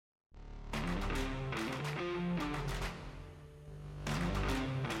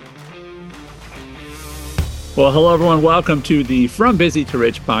Well, hello, everyone. Welcome to the From Busy to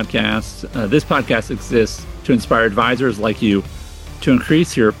Rich podcast. This podcast exists to inspire advisors like you to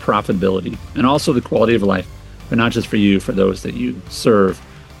increase your profitability and also the quality of life, but not just for you, for those that you serve.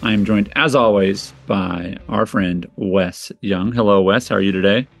 I am joined, as always, by our friend, Wes Young. Hello, Wes. How are you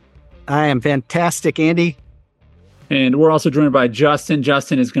today? I am fantastic, Andy. And we're also joined by Justin.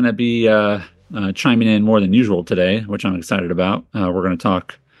 Justin is going to be chiming in more than usual today, which I'm excited about. We're going to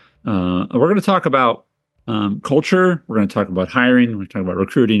talk about culture. We're going to talk about hiring. We're going to talk about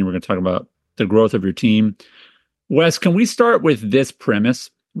recruiting. We're going to talk about the growth of your team. Wes, can we start with this premise,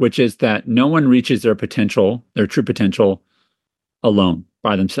 which is that no one reaches their potential, their true potential, alone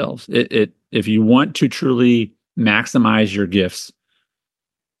by themselves? If you want to truly maximize your gifts,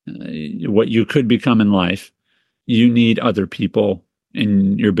 what you could become in life, you need other people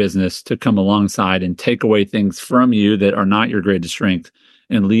in your business to come alongside and take away things from you that are not your greatest strength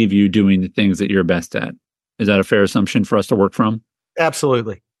and leave you doing the things that you're best at. Is that a fair assumption for us to work from?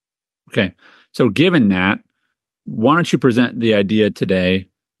 Absolutely. Okay. So given that, why don't you present the idea today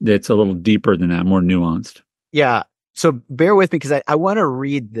that's a little deeper than that, more nuanced? Yeah. So bear with me because I want to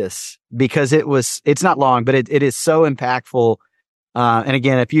read this because it's not long, but it is so impactful. And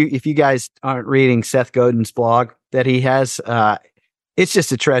again, if you guys aren't reading Seth Godin's blog that he has, it's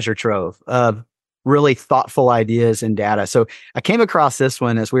just a treasure trove of really thoughtful ideas and data. So I came across this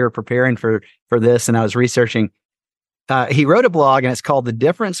one as we were preparing for this and I was researching. He wrote a blog and it's called The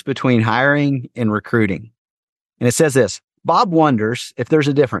Difference Between Hiring and Recruiting. And it says this: Bob wonders if there's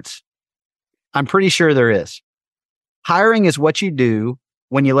a difference. I'm pretty sure there is. Hiring is what you do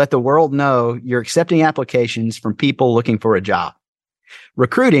when you let the world know you're accepting applications from people looking for a job.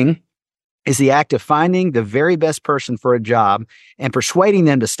 Recruiting is the act of finding the very best person for a job and persuading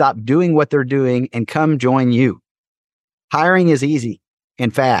them to stop doing what they're doing and come join you. Hiring is easy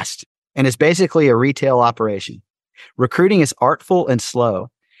and fast and is basically a retail operation. Recruiting is artful and slow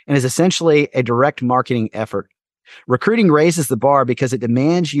and is essentially a direct marketing effort. Recruiting raises the bar because it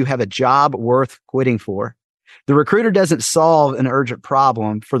demands you have a job worth quitting for. The recruiter doesn't solve an urgent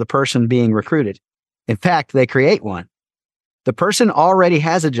problem for the person being recruited. In fact, they create one. The person already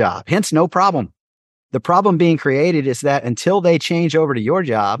has a job, hence no problem. The problem being created is that until they change over to your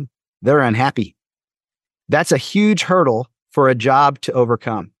job, they're unhappy. That's a huge hurdle for a job to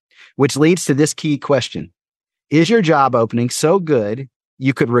overcome, which leads to this key question. Is your job opening so good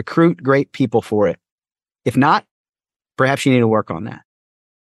you could recruit great people for it? If not, perhaps you need to work on that.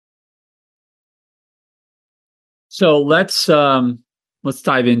 So let's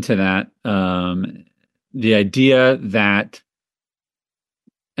dive into that. The idea that,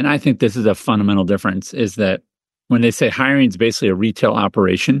 and I think this is a fundamental difference, is that when they say hiring is basically a retail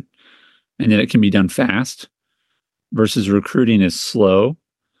operation and that it can be done fast versus recruiting is slow,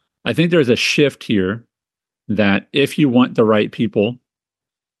 I think there's a shift here that if you want the right people,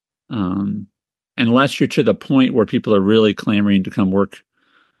 unless you're to the point where people are really clamoring to come work,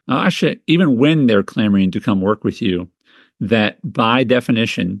 actually, even when they're clamoring to come work with you, that by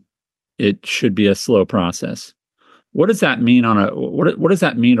definition, it should be a slow process. What does that mean what does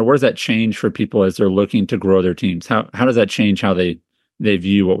that mean, or what does that change for people as they're looking to grow their teams? How does that change how they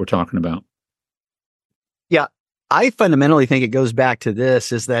view what we're talking about? Yeah, I fundamentally think it goes back to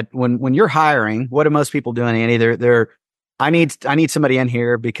this: is that when you're hiring, what are most people doing, Andy? I need somebody in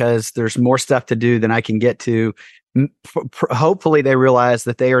here because there's more stuff to do than I can get to. Hopefully, they realize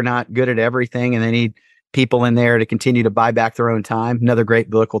that they are not good at everything, and they need people in there to continue to buy back their own time. Another great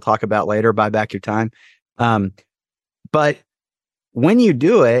book we'll talk about later: Buy Back Your Time. But when you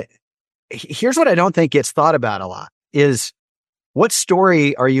do it, here's what I don't think gets thought about a lot is what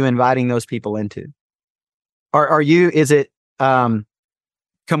story are you inviting those people into? Is it, come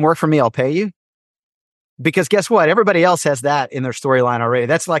work for me, I'll pay you? Because guess what? Everybody else has that in their storyline already.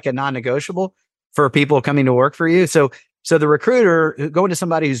 That's like a non-negotiable for people coming to work for you. So the recruiter going to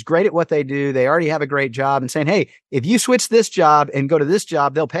somebody who's great at what they do, they already have a great job and saying, hey, if you switch this job and go to this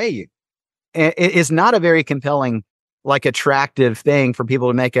job, they'll pay you. It is not a very compelling, like attractive thing for people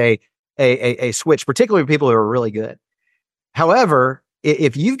to make a switch, particularly people who are really good. However,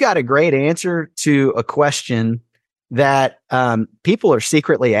 if you've got a great answer to a question that people are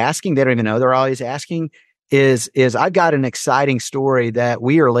secretly asking, they don't even know they're always asking, is I've got an exciting story that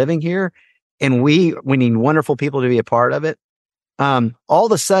we are living here and we need wonderful people to be a part of it. All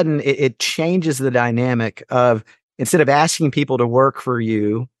of a sudden it changes the dynamic of, instead of asking people to work for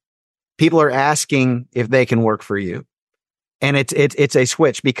you, people are asking if they can work for you. And it's a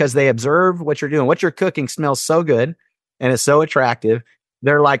switch because they observe what you're doing. What you're cooking smells so good and is so attractive.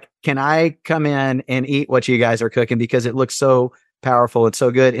 They're like, can I come in and eat what you guys are cooking because it looks so powerful and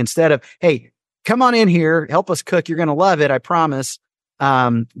so good? Instead of, hey, come on in here, help us cook. You're going to love it, I promise.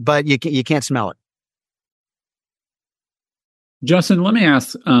 But you can't smell it. Justin, let me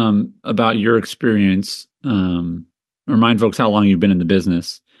ask about your experience. Remind folks how long you've been in the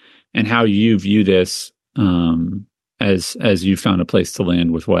business and how you view this as you found a place to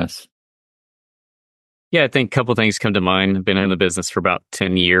land with Wes. Yeah, I think a couple of things come to mind. I've been in the business for about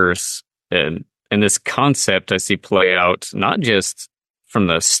 10 years. And this concept I see play out not just from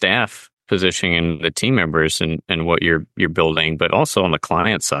the staff positioning and the team members and what you're building, but also on the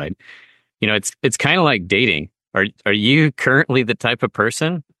client side. It's kind of like dating. Are you currently the type of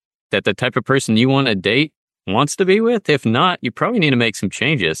person that the type of person you want to date wants to be with? If not, you probably need to make some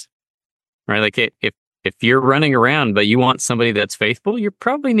changes, right? Like if you're running around but you want somebody that's faithful, you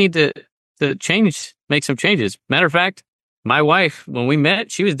probably need to make some changes. Matter of fact, my wife, when we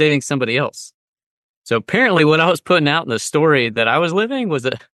met, she was dating somebody else. So apparently what I was putting out in the story that I was living was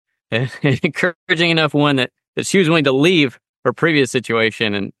an encouraging enough one that she was willing to leave her previous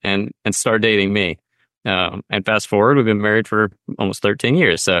situation and start dating me. And fast forward, we've been married for almost 13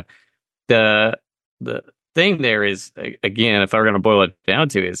 years. So the thing there is, again, if I were going to boil it down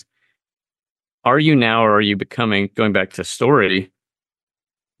to is, are you now or are you becoming, going back to story,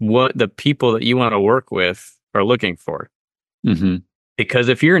 what the people that you want to work with are looking for? Mm-hmm. Because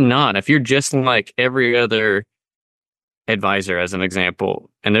if you're just like every other advisor, as an example,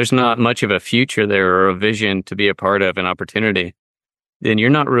 and there's not much of a future there or a vision to be a part of an opportunity, then you're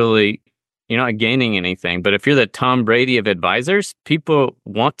not gaining anything. But if you're the Tom Brady of advisors, people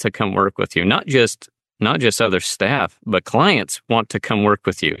want to come work with you, not just other staff, but clients want to come work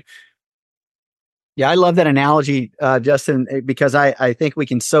with you. Yeah, I love that analogy, Justin, because I think we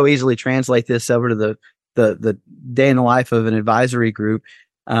can so easily translate this over to the day in the life of an advisory group,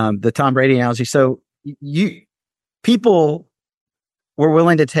 the Tom Brady analogy. So people were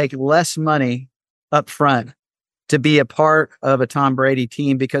willing to take less money up front to be a part of a Tom Brady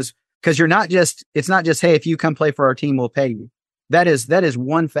team because it's not just, hey, if you come play for our team, we'll pay you. That is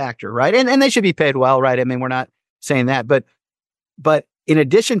one factor, right? And they should be paid well, right? I mean, we're not saying that, but in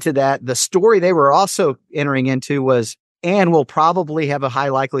addition to that, the story they were also entering into was, and we'll probably have a high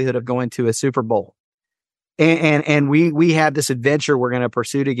likelihood of going to a Super Bowl. And we have this adventure we're going to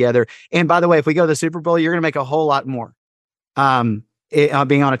pursue together. And by the way, if we go to the Super Bowl, you're going to make a whole lot more.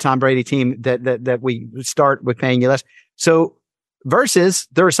 Being on a Tom Brady team that we start with paying you less. So versus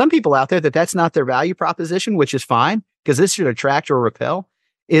there are some people out there that's not their value proposition, which is fine because this should attract or repel.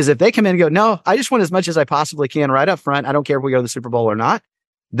 Is if they come in and go, no, I just want as much as I possibly can right up front. I don't care if we go to the Super Bowl or not.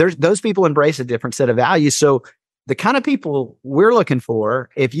 Those people embrace a different set of values. So the kind of people we're looking for,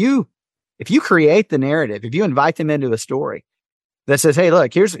 if you create the narrative, if you invite them into a story that says, hey,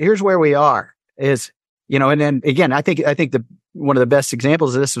 look, here's where we are is, and then again, I think one of the best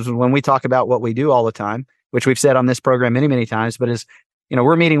examples of this is when we talk about what we do all the time, which we've said on this program many, many times, but is,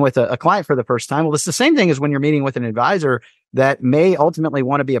 we're meeting with a client for the first time. Well, it's the same thing as when you're meeting with an advisor that may ultimately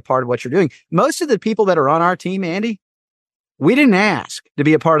want to be a part of what you're doing. Most of the people that are on our team, Andy, we didn't ask to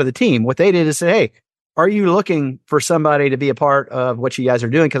be a part of the team. What they did is say, hey, are you looking for somebody to be a part of what you guys are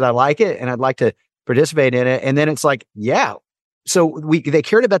doing? Because I like it and I'd like to participate in it. And then it's like, yeah. So they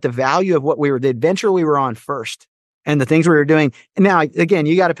cared about the value of the adventure we were on first and the things we were doing. And now, again,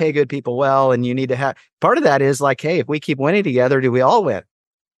 you got to pay good people well, and you need to have part of that is like, hey, if we keep winning together, do we all win?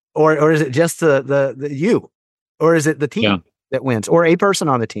 Or is it just the you? Or is it the team that wins or a person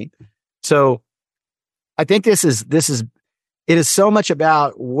on the team? So I think it is so much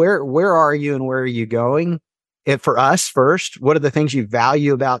about where are you and where are you going? For us first, what are the things you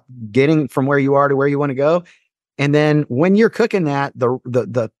value about getting from where you are to where you want to go? And then when you're cooking that,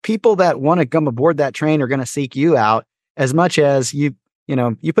 the people that want to come aboard that train are going to seek you out as much as you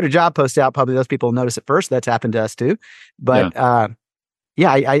put a job post out. Probably those people will notice it first. That's happened to us too. But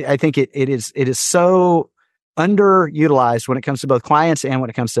I think it is so underutilized when it comes to both clients and when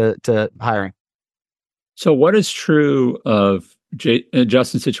it comes to hiring. So what is true of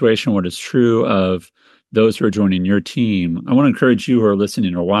Justin's situation? What is true of those who are joining your team? I want to encourage you who are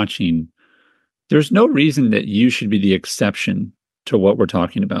listening or watching. There's no reason that you should be the exception to what we're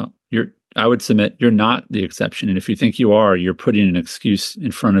talking about. I would submit you're not the exception. And if you think you are, you're putting an excuse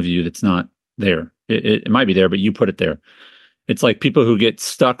in front of you that's not there. It might be there, but you put it there. It's like people who get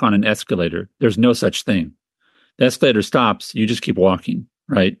stuck on an escalator. There's no such thing. The escalator stops, you just keep walking,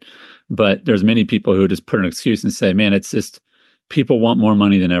 right? But there's many people who just put an excuse and say, man, it's just people want more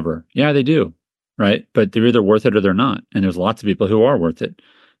money than ever. Yeah, they do, right? But they're either worth it or they're not. And there's lots of people who are worth it.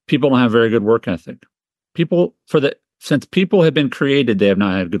 People don't have very good work ethic. Since people have been created, they have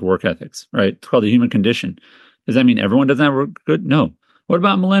not had good work ethics, right? It's called the human condition. Does that mean everyone doesn't have good? No. What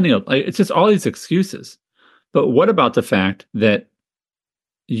about millennials? Like, it's just all these excuses. But what about the fact that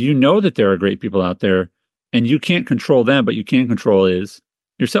you know that there are great people out there and you can't control them, but you can control is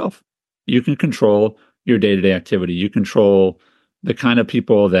yourself. You can control your day-to-day activity. You control the kind of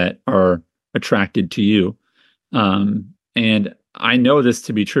people that are attracted to you. And I know this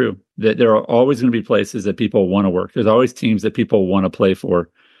to be true, that there are always going to be places that people want to work. There's always teams that people want to play for.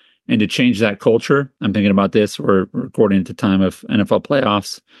 And to change that culture, I'm thinking about this, we're recording at the time of NFL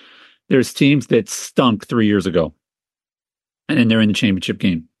playoffs. There's teams that stunk 3 years ago, and then they're in the championship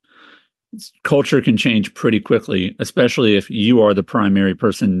game. Culture can change pretty quickly, especially if you are the primary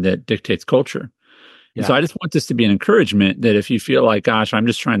person that dictates culture. Yeah. So I just want this to be an encouragement that if you feel like, gosh, I'm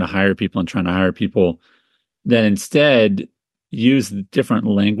just trying to hire people, then instead use different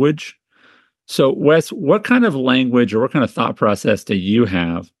language. So Wes, what kind of language or what kind of thought process do you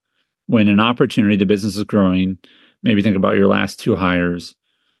have when an opportunity, the business is growing, maybe think about your last 2 hires?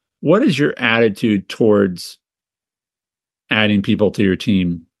 What is your attitude towards adding people to your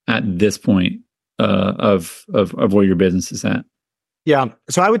team at this point of where your business is at? Yeah.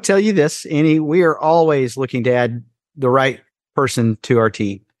 So I would tell you this, Andy, we are always looking to add the right person to our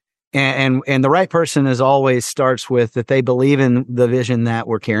team. And the right person is always starts with that they believe in the vision that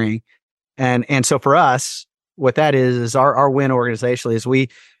we're carrying. And so for us, what that is our win organizationally is we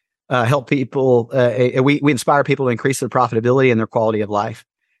help people, we inspire people to increase their profitability and their quality of life.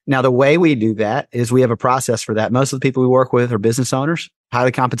 Now, the way we do that is we have a process for that. Most of the people we work with are business owners,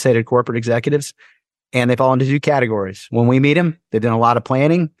 highly compensated corporate executives, and they fall into 2 categories. When we meet them, they've done a lot of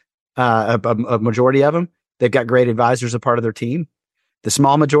planning, a majority of them. They've got great advisors as part of their team. The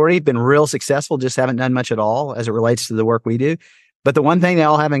small majority have been real successful, just haven't done much at all as it relates to the work we do. But the one thing they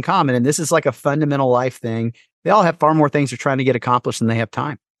all have in common, and this is like a fundamental life thing, they all have far more things they're trying to get accomplished than they have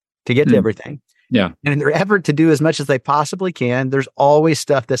time to get to everything. Yeah. And in their effort to do as much as they possibly can, there's always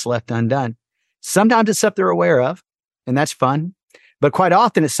stuff that's left undone. Sometimes it's stuff they're aware of, and that's fun. But quite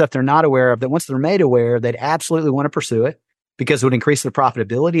often it's stuff they're not aware of that once they're made aware, they'd absolutely want to pursue it because it would increase their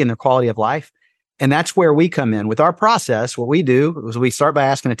profitability and their quality of life. And that's where we come in. With our process, what we do is we start by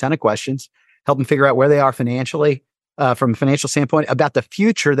asking a ton of questions, help them figure out where they are financially, from a financial standpoint, about the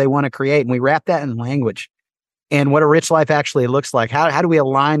future they want to create. And we wrap that in language and what a rich life actually looks like. How do we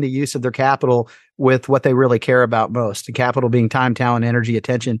align the use of their capital with what they really care about most? The capital being time, talent, energy,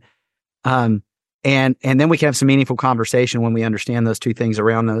 attention. And then we can have some meaningful conversation when we understand those 2 things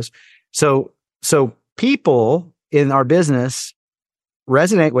around those. So people in our business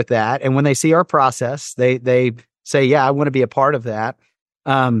resonate with that. And when they see our process, they say, yeah, I want to be a part of that.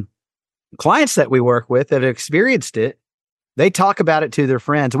 Clients that we work with that have experienced it, they talk about it to their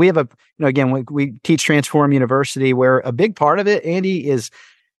friends. We have again, we teach Transform University, where a big part of it, Andy, is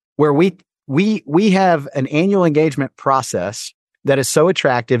where we have an annual engagement process that is so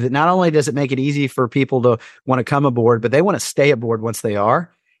attractive that not only does it make it easy for people to want to come aboard, but they want to stay aboard once they are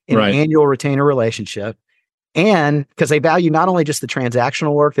in an annual retainer relationship. And because they value not only just the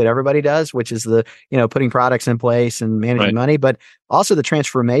transactional work that everybody does, which is the, putting products in place and managing money, but also the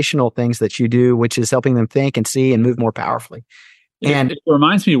transformational things that you do, which is helping them think and see and move more powerfully. And it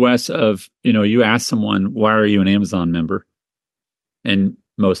reminds me, Wes, of, you ask someone, why are you an Amazon member? And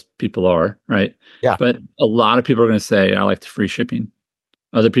most people are, right? Yeah. But a lot of people are going to say, I like the free shipping.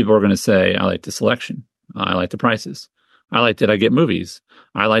 Other people are going to say, I like the selection. I like the prices. I like that I get movies.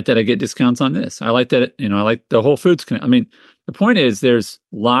 I like that I get discounts on this. I like that, I like the Whole Foods. The point is there's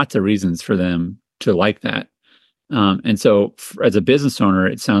lots of reasons for them to like that. And so as a business owner,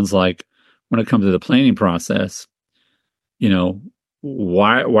 it sounds like when it comes to the planning process,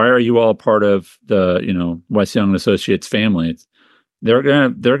 why are you all part of the, Wes Young Associates family? They're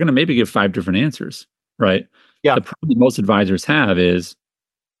gonna maybe give 5 different answers, right? Yeah. The problem most advisors have is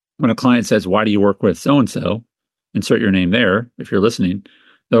when a client says, why do you work with so-and-so? Insert your name there. If you're listening,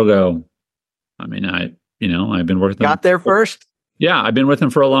 they'll go, I've been working. Got there first? Yeah. I've been with him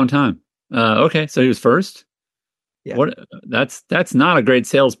for a long time. Okay. So he was first. Yeah. That's not a great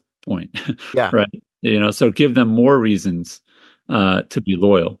sales point. Yeah. Right. So give them more reasons, to be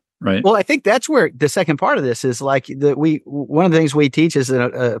loyal. Right. Well, I think that's where the second part of this is like one of the things we teach is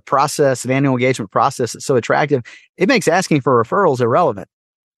a process, an annual engagement process that's so attractive. It makes asking for referrals irrelevant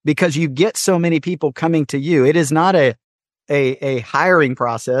because you get so many people coming to you. It is not a hiring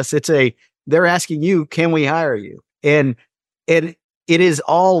process. They're asking you, can we hire you? And it is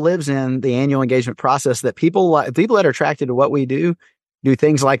all lives in the annual engagement process that people that are attracted to what we do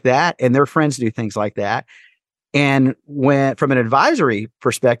things like that. And their friends do things like that. And when, from an advisory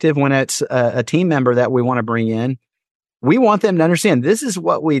perspective, when it's a team member that we want to bring in, we want them to understand this is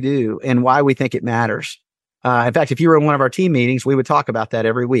what we do and why we think it matters. In fact, if you were in one of our team meetings, we would talk about that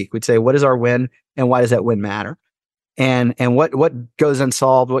every week. We'd say, what is our win and why does that win matter? And what goes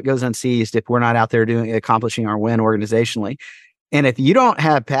unsolved, what goes unseized if we're not out there accomplishing our win organizationally. And if you don't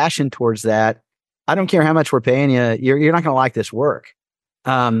have passion towards that, I don't care how much we're paying you, you're not going to like this work.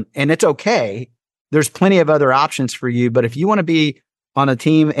 And it's okay. There's plenty of other options for you. But if you want to be on a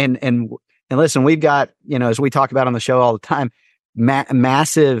team and listen, we've got, as we talk about on the show all the time,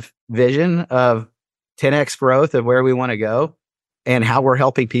 massive vision of 10x growth of where we want to go and how we're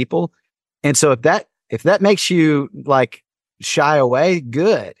helping people. And so if that makes you like shy away,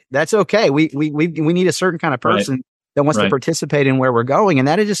 good. That's okay. We need a certain kind of person that wants to participate in where we're going. And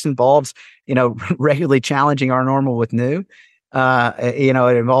that it just involves, regularly challenging our normal with new.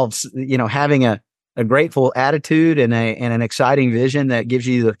 It involves, having a grateful attitude and an exciting vision that gives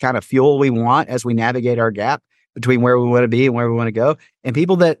you the kind of fuel we want as we navigate our gap between where we want to be and where we want to go, and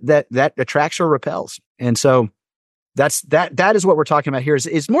people that attracts or repels. And so that is what we're talking about here.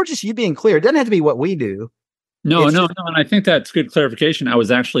 Is more just you being clear. It doesn't have to be what we do. No. And I think that's good clarification. I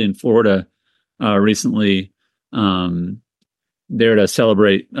was actually in Florida recently, there to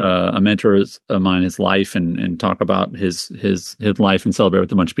celebrate a mentor of mine, his life, and talk about his life and celebrate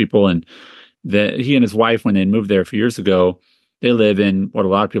with a bunch of people. And that he and his wife, when they moved there a few years ago, they live in what a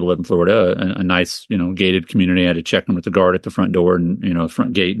lot of people live in Florida, a nice, gated community. I had to check in with the guard at the front door and,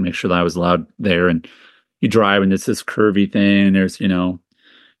 front gate and make sure that I was allowed there. And you drive and it's this curvy thing. There's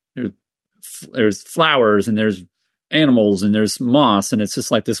flowers and there's animals and there's moss and it's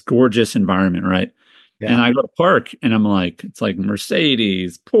just like this gorgeous environment, right? Yeah. And I go to park and I'm like, it's like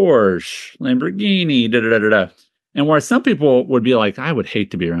Mercedes, Porsche, Lamborghini, da da da da. And where some people would be like, I would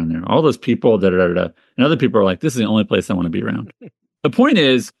hate to be around there. All those people, da da da da. And other people are like, this is the only place I want to be around. The point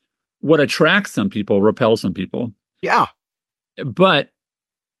is, what attracts some people repels some people. Yeah. But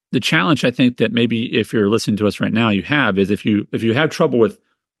the challenge, I think, that maybe if you're listening to us right now, you have is if you have trouble with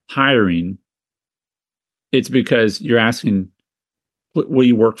hiring, it's because you're asking, will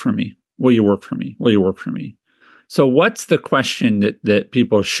you work for me? Will you work for me? Will you work for me? So what's the question that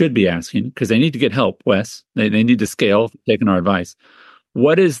people should be asking? Because they need to get help, Wes. They need to scale, taking our advice.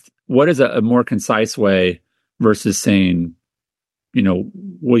 What is a more concise way versus saying,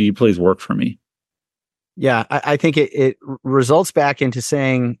 will you please work for me? Yeah, I think it results back into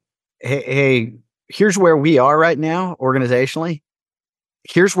saying, hey, here's where we are right now organizationally.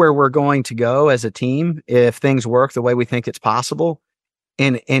 Here's where we're going to go as a team if things work the way we think it's possible.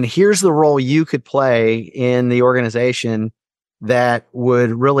 And here's the role you could play in the organization that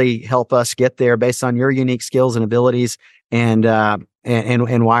would really help us get there based on your unique skills and abilities and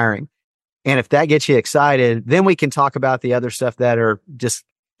wiring. And if that gets you excited, then we can talk about the other stuff that are just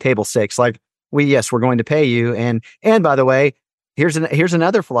table stakes. Like we're going to pay you. And by the way, here's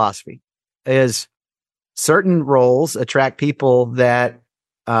another philosophy is certain roles attract people that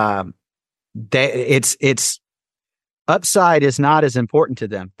it's upside is not as important to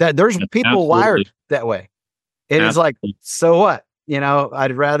them. That there's people wired that way. It is like, so what?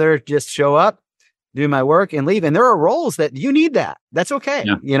 I'd rather just show up, do my work and leave. And there are roles that you need that. That's okay.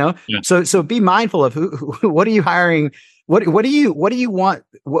 Yeah. So be mindful of who what are you hiring? What do you want?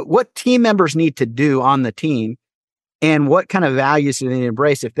 What team members need to do on the team and what kind of values do they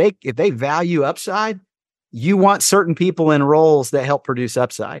embrace? If they value upside, you want certain people in roles that help produce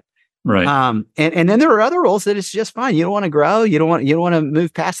upside. Right. And then there are other roles that it's just fine. You don't want to grow. You don't want to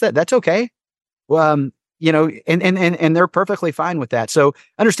move past that. That's okay. And they're perfectly fine with that. So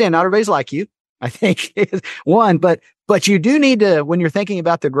understand not everybody's like you, I think is one, but you do need to, when you're thinking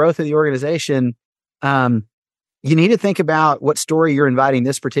about the growth of the organization, you need to think about what story you're inviting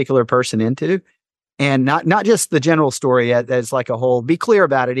this particular person into and not just the general story as like a whole. Be clear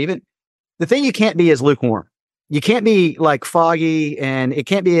about it. Even the thing you can't be is lukewarm. You can't be like foggy, and it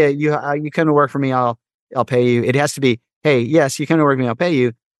can't be you come to work for me, I'll pay you. It has to be, hey, yes, you come to work for me, I'll pay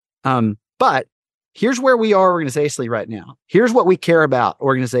you. But here's where we are organizationally right now. Here's what we care about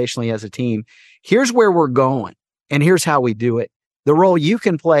organizationally as a team. Here's where we're going, and here's how we do it. The role you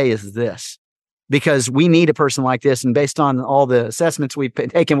can play is this, because we need a person like this. And based on all the assessments we've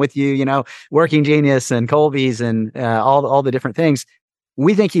taken with you, Working Genius and Colby's and all the different things,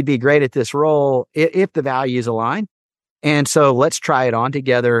 we think you'd be great at this role if the values align. And so let's try it on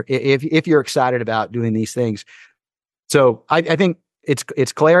together if you're excited about doing these things. So I think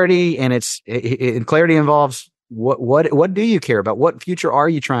it's clarity, and clarity involves what do you care about? What future are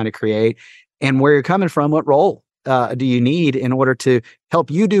you trying to create, and where you're coming from? What role do you need in order to help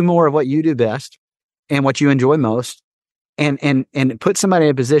you do more of what you do best and what you enjoy most, and put somebody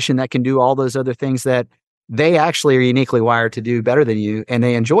in a position that can do all those other things that they actually are uniquely wired to do better than you, and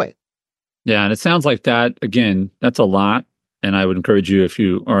they enjoy it. Yeah, and it sounds like that, again, that's a lot. And I would encourage you, if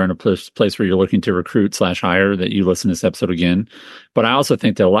you are in a place where you're looking to recruit/hire, that you listen to this episode again. But I also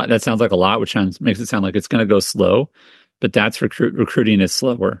think that that sounds like a lot, which makes it sound like it's going to go slow. But that's recruiting is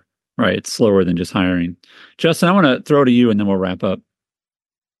slower, right? It's slower than just hiring. Justin, I want to throw to you and then we'll wrap up.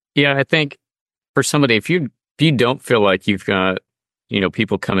 Yeah, I think for somebody, if you don't feel like you've got,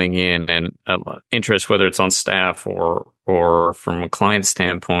 people coming in and interest, whether it's on staff or from a client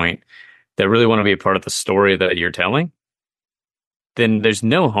standpoint, that really want to be a part of the story that you're telling, then there's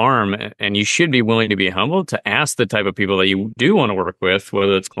no harm, and you should be willing to be humble to ask the type of people that you do want to work with,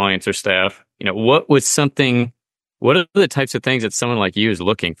 whether it's clients or staff, what are the types of things that someone like you is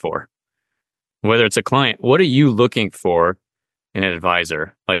looking for? Whether it's a client, what are you looking for in an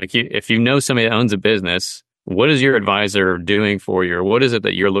advisor? Like if you know somebody that owns a business, what is your advisor doing for you? Or what is it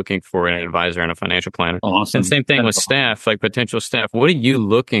that you're looking for in an advisor and a financial planner? Awesome. And same thing with staff, like potential staff. What are you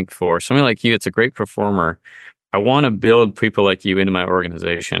looking for? Somebody like you that's a great performer. I want to build people like you into my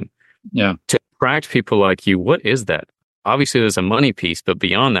organization. Yeah. To attract people like you, what is that? Obviously, there's a money piece, but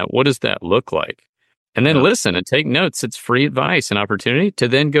beyond that, what does that look like? And then listen and take notes. It's free advice and opportunity to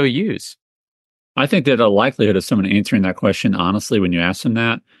then go use. I think that the likelihood of someone answering that question honestly when you ask them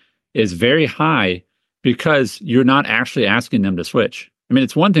that is very high, because you're not actually asking them to switch. I mean,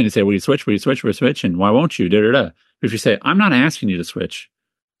 it's one thing to say, will you switch, and why won't you? But if you say, I'm not asking you to switch,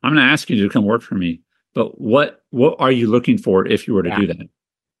 I'm going to ask you to come work for me. But what are you looking for if you were to do that?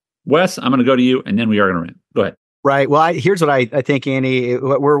 Wes, I'm going to go to you, and then we are going to rant. Go ahead. Right. Well, here's what I think, Andy.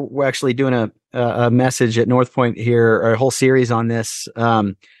 We're actually doing a message at North Point here, a whole series on this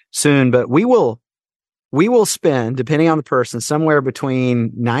soon. But we will spend, depending on the person, somewhere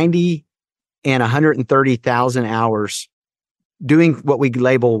between 90 and 130,000 hours doing what we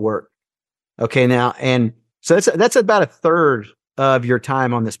label work. Okay, now, and so that's about a third of your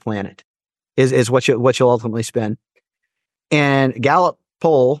time on this planet is what you'll ultimately spend. And Gallup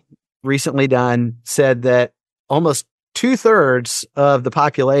poll recently done said that almost 2/3 of the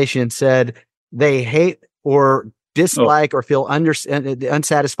population said they hate or dislike or feel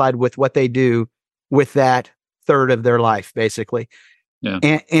unsatisfied with what they do with that third of their life, basically.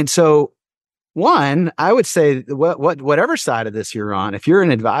 Yeah. And so, one, I would say whatever side of this you're on, if you're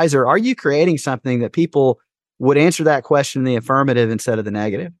an advisor, are you creating something that people would answer that question in the affirmative instead of the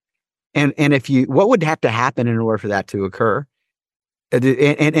negative? And what would have to happen in order for that to occur? And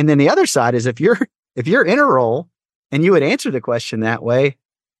then the other side is if you're in a role and you would answer the question that way,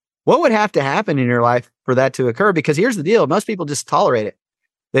 what would have to happen in your life for that to occur? Because here's the deal. Most people just tolerate it.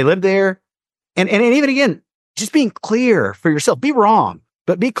 They live there. And even again, just being clear for yourself, be wrong,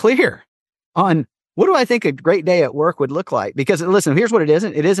 but be clear on what do I think a great day at work would look like? Because listen, here's what it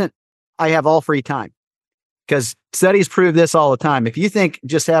isn't. It isn't, I have all free time. Because studies prove this all the time. If you think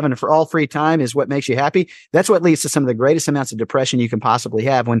just having for all free time is what makes you happy, that's what leads to some of the greatest amounts of depression you can possibly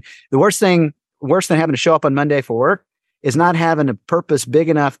have. When the worst than having to show up on Monday for work is not having a purpose big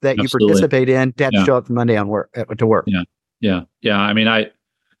enough that you participate in to have to show up for Monday to work. Yeah. I mean, I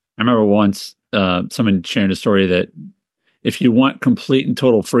remember once someone sharing a story that if you want complete and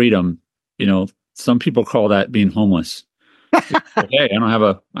total freedom, some people call that being homeless. Okay, I don't have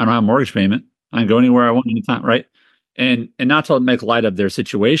a mortgage payment. I can go anywhere I want anytime, right? And not to make light of their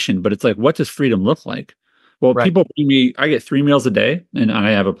situation, but it's like, what does freedom look like? Well, people bring me, I get 3 meals a day and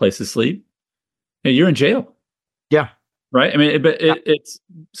I have a place to sleep. Hey, you're in jail. Yeah. Right. I mean, it's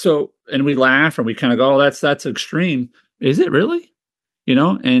so, and we laugh and we kind of go, oh, that's extreme. Is it really?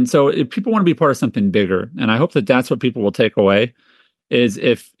 And so if people want to be part of something bigger, and I hope that that's what people will take away, is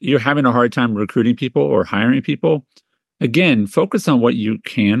if you're having a hard time recruiting people or hiring people, again, focus on what you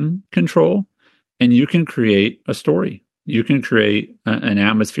can control. And you can create a story. You can create an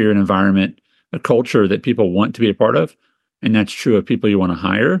atmosphere, an environment, a culture that people want to be a part of. And that's true of people you want to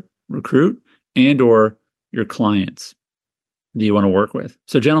hire, recruit, and or your clients that you want to work with.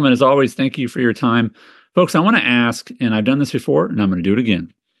 So gentlemen, as always, thank you for your time. Folks, I want to ask, and I've done this before, and I'm going to do it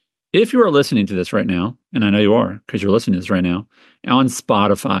again. If you are listening to this right now, and I know you are because you're listening to this right now, on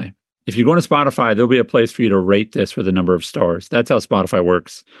Spotify, if you go to Spotify, there'll be a place for you to rate this with a number of stars. That's how Spotify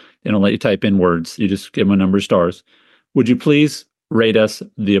works. They don't let you type in words. You just give them a number of stars. Would you please rate us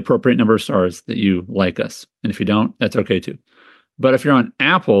the appropriate number of stars that you like us? And if you don't, that's okay too. But if you're on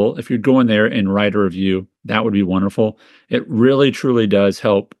Apple, if you're going there and write a review, that would be wonderful. It really, truly does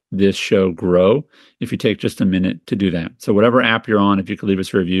help this show grow if you take just a minute to do that. So whatever app you're on, if you could leave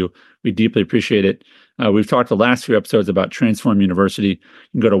us a review, we deeply appreciate it. We've talked the last few episodes about Transform University.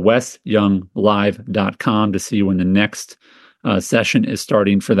 You can go to wesyounglive.com to see when the next session is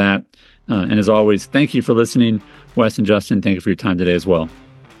starting for that. And as always, thank you for listening. Wes and Justin, thank you for your time today as well.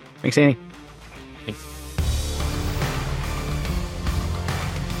 Thanks, Andy.